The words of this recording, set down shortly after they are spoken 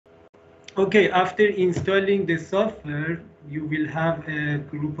Okay, after installing the software, you will have a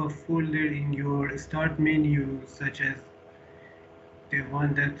group of folder in your start menu, such as the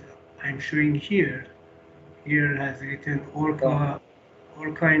one that I'm showing here. Here has written Yeah.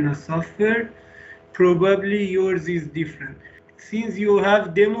 Orcina software. Probably yours is different. Since you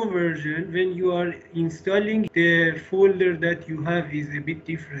have demo version, when you are installing, the folder that you have is a bit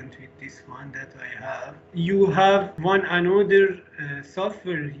different with this one that I have. You have one another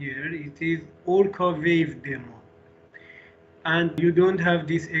software here. It is Orca Wave demo, and you don't have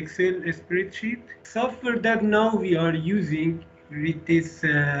this Excel spreadsheet. Software that now we are using with this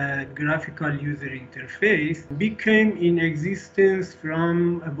graphical user interface became in existence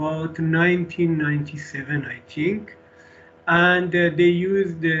from about 1997, I think, and they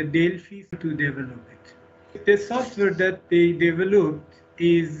used Delphi to develop it. The software that they developed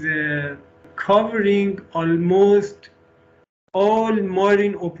is covering almost all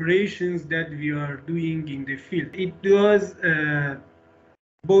marine operations that we are doing in the field. It does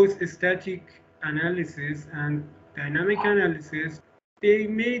both static analysis and dynamic analysis. They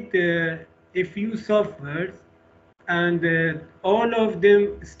made a few softwares, and all of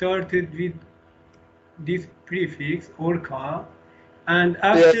them started with this prefix orca, and Yes.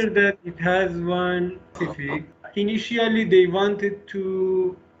 after that it has one specific. Initially they wanted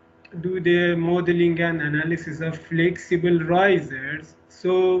to do the modeling and analysis of flexible risers,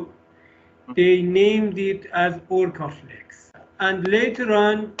 so they named it as OrcaFlex. And later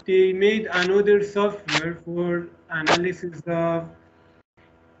on they made another software for analysis of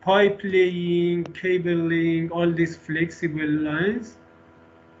pipe laying, cabling, all these flexible lines,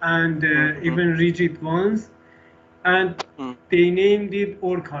 and Mm-hmm. even rigid ones, and they named it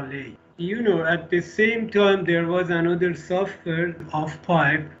Orca-Lay. You know, at the same time, there was another software,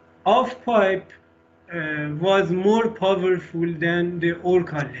 Off-Pipe. Off-Pipe was more powerful than the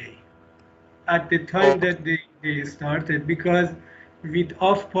Orca-Lay at the time Okay. that they started, because with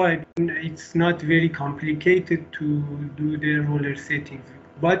Off-Pipe, it's not very complicated to do the roller settings.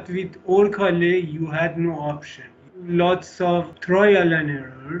 But with Orca-Lay, you had no option. Lots of trial and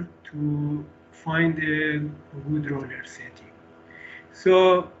error to find a good roller setting.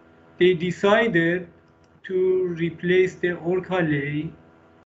 So they decided to replace the Orca-Lay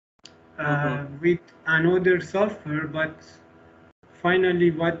Mm-hmm. with another software, but finally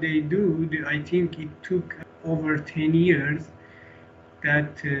what they do, I think it took over 10 years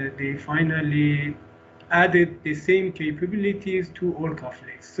that they finally added the same capabilities to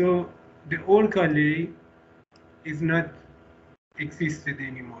OrcaFlex. So the OrcaLay is not existed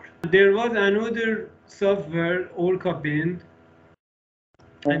anymore. There was another software, OrcaBend,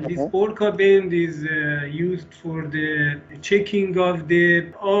 and this Mm-hmm. OrcaBend is used for the checking of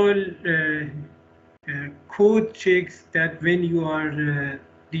the all code checks that when you are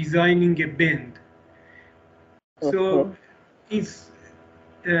designing a bend. Mm-hmm. So it's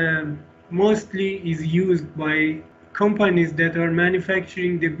mostly is used by companies that are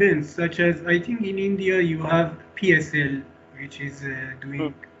manufacturing the bends, such as I think in India you have PSL, which is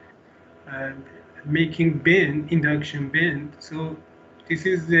doing uh, making bend induction bend. So this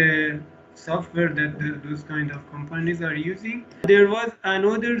is the software that those kind of companies are using. There was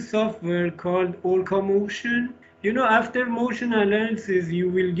another software called Orca Motion. You know, after motion analysis, you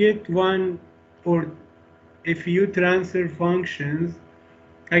will get one or a few transfer functions.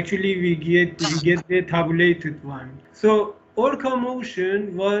 Actually, we get the tabulated one. So Orca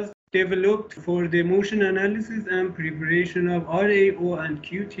Motion was developed for the motion analysis and preparation of RAO and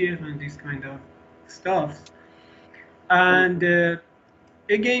QTF and this kind of stuff. And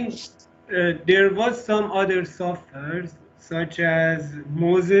again, there was some other softwares such as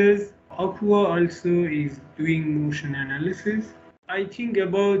Moses. Aqua also is doing motion analysis. I think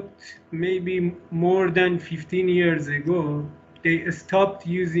about maybe more than 15 years ago, they stopped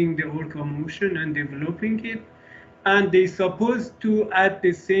using the Orca motion and developing it, and they supposed to add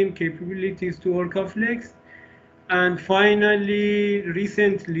the same capabilities to OrcaFlex, and finally,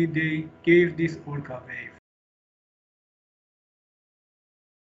 recently, they gave this Orca Wave.